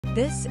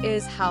This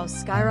is how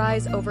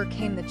Skyrise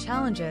overcame the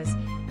challenges,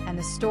 and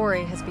the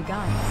story has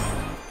begun.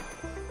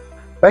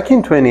 Back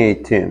in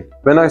 2018,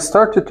 when I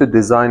started to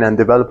design and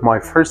develop my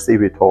first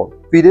Evtol,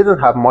 we didn't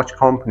have much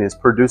companies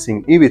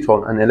producing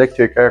Evtol and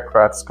electric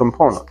aircraft's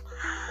component.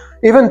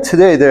 Even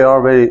today, there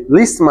are very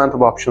least amount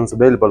of options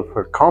available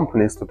for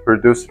companies to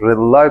produce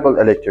reliable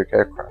electric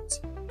aircrafts.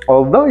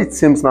 Although it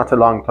seems not a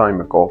long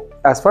time ago,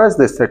 as far as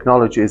this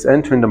technology is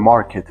entering the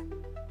market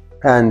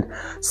and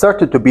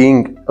started to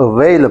being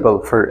available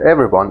for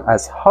everyone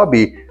as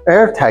hobby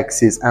air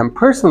taxis and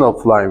personal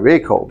flying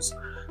vehicles,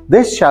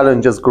 this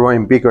challenge is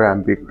growing bigger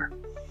and bigger.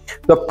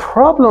 The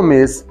problem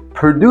is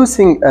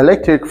producing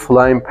electric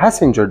flying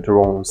passenger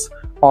drones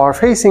are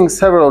facing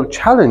several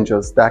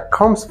challenges that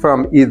comes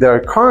from either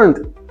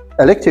current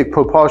electric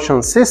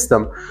propulsion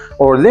system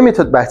or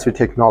limited battery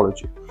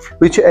technology,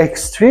 which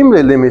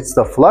extremely limits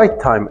the flight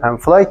time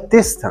and flight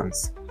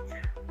distance.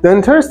 The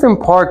interesting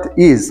part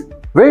is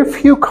very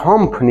few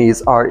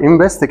companies are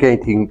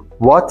investigating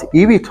what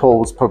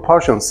Evtol's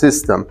propulsion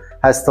system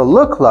has to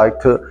look like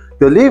to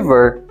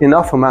deliver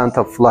enough amount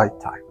of flight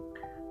time.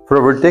 For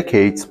over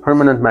decades,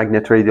 permanent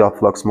magnet radial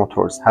flux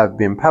motors have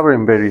been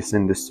powering various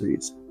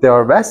industries. They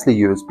are vastly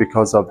used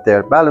because of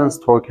their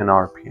balanced torque and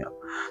RPM.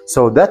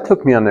 So that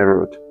took me on a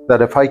route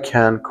that if I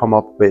can come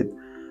up with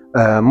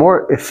a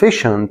more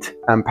efficient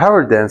and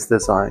power-dense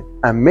design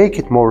and make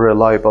it more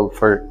reliable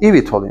for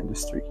Evtol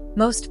industry.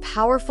 Most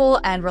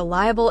powerful and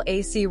reliable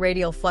AC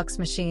radial flux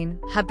machine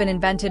have been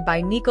invented by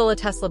Nikola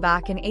Tesla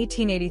back in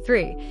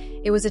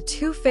 1883. It was a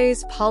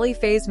two-phase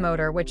polyphase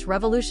motor which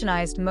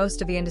revolutionized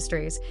most of the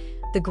industries.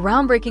 The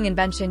groundbreaking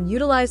invention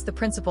utilized the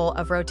principle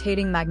of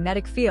rotating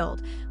magnetic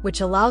field, which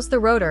allows the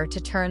rotor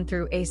to turn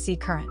through AC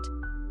current.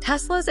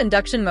 Tesla's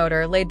induction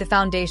motor laid the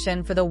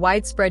foundation for the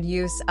widespread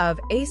use of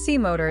AC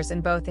motors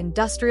in both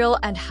industrial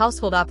and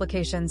household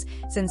applications.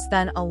 Since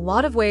then, a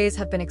lot of ways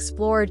have been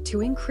explored to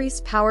increase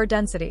power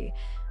density,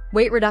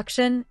 weight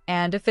reduction,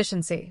 and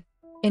efficiency.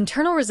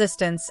 Internal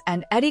resistance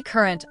and eddy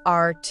current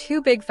are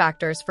two big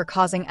factors for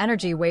causing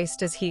energy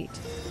waste as heat.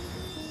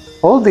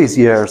 All these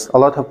years, a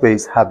lot of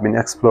ways have been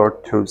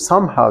explored to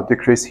somehow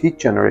decrease heat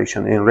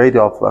generation in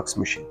radial flux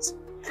machines.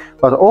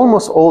 But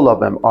almost all of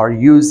them are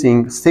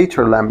using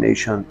stator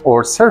lamination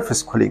or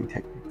surface cooling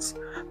techniques.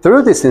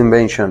 Through this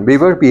invention, we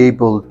will be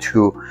able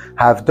to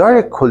have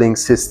direct cooling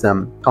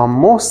system on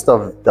most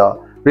of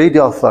the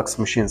radial flux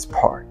machine's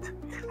part.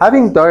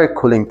 Having direct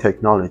cooling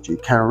technology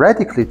can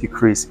radically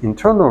decrease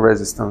internal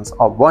resistance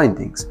of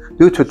windings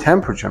due to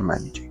temperature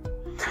managing.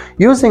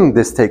 Using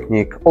this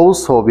technique,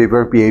 also we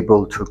will be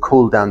able to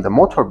cool down the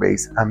motor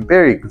base and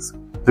bearings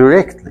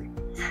directly,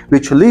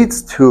 which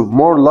leads to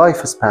more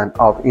lifespan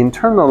of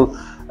internal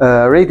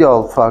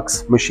radial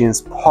flux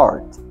machine's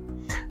part.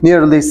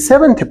 Nearly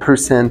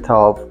 70%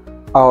 of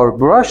our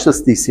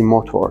brushless DC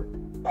motor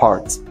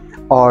parts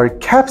are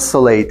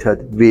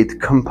capsulated with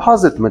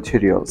composite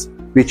materials,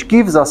 which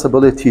gives us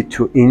ability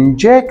to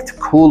inject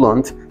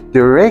coolant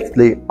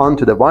directly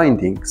onto the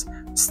windings,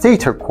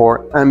 stator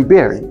core, and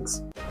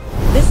bearings.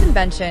 This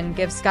invention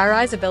gives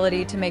Skyrise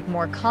ability to make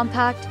more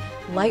compact,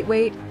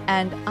 lightweight,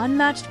 and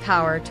unmatched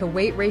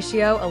power-to-weight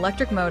ratio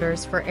electric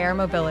motors for air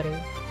mobility.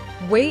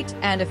 Weight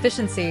and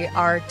efficiency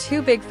are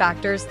two big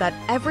factors that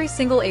every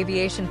single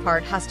aviation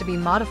part has to be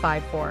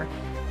modified for.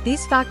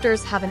 These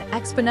factors have an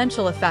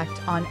exponential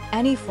effect on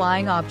any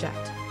flying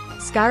object.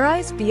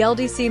 Skyrise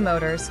BLDC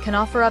motors can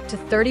offer up to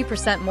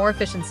 30% more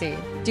efficiency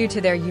due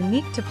to their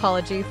unique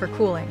topology for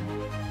cooling.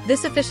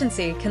 This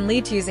efficiency can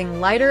lead to using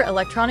lighter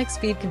electronic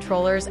speed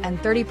controllers and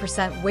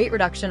 30% weight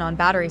reduction on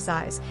battery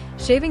size.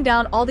 Shaving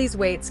down all these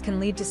weights can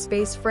lead to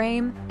space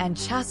frame and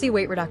chassis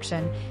weight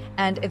reduction,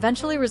 and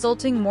eventually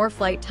resulting more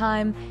flight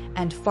time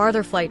and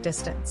farther flight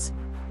distance.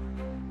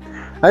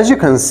 As you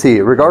can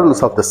see,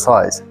 regardless of the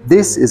size,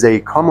 this is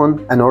a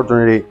common and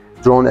ordinary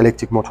drone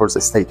electric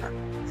motor's stator.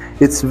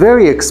 It's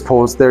very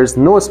exposed, there is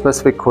no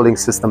specific cooling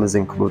system is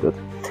included,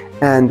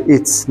 and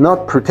it's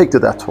not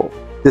protected at all.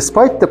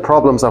 Despite the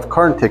problems of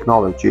current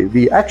technology,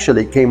 we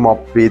actually came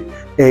up with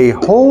a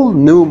whole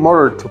new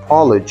motor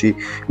topology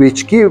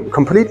which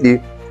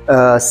completely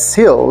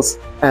seals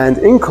and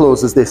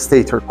encloses the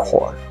stator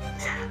core.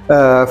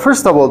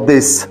 First of all,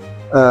 this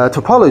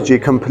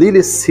topology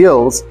completely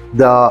seals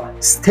the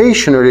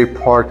stationary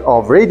part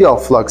of radial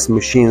flux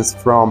machines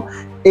from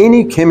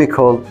any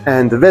chemical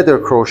and weather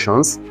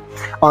corrosions.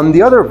 On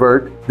the other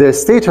word, the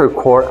stator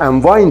core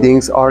and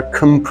windings are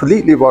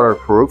completely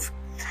waterproof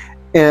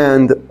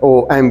and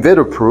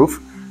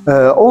weatherproof.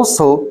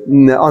 Also,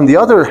 on the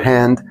other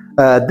hand,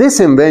 this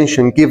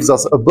invention gives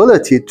us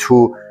ability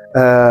to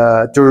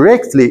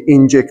directly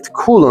inject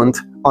coolant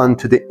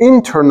onto the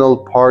internal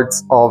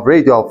parts of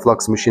radial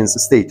flux machine's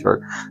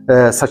stator,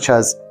 such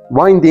as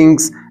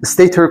windings,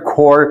 stator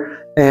core,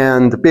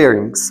 and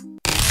bearings.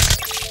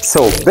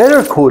 So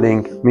better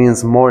cooling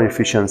means more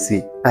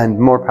efficiency and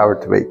more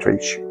power-to-weight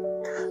ratio.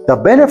 The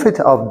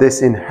benefit of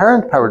this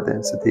inherent power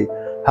density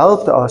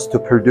helped us to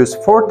produce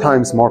 4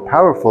 times more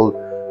powerful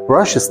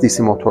brushless DC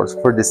motors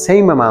for the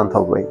same amount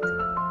of weight.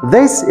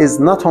 This is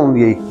not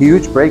only a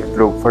huge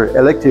breakthrough for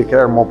electric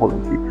air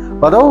mobility,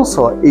 but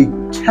also it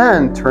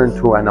can turn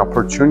to an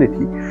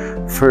opportunity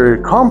for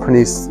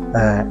companies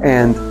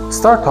and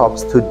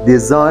startups to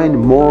design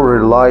more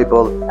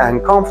reliable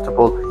and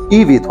comfortable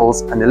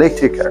eVTOLs and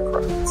electric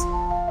aircrafts.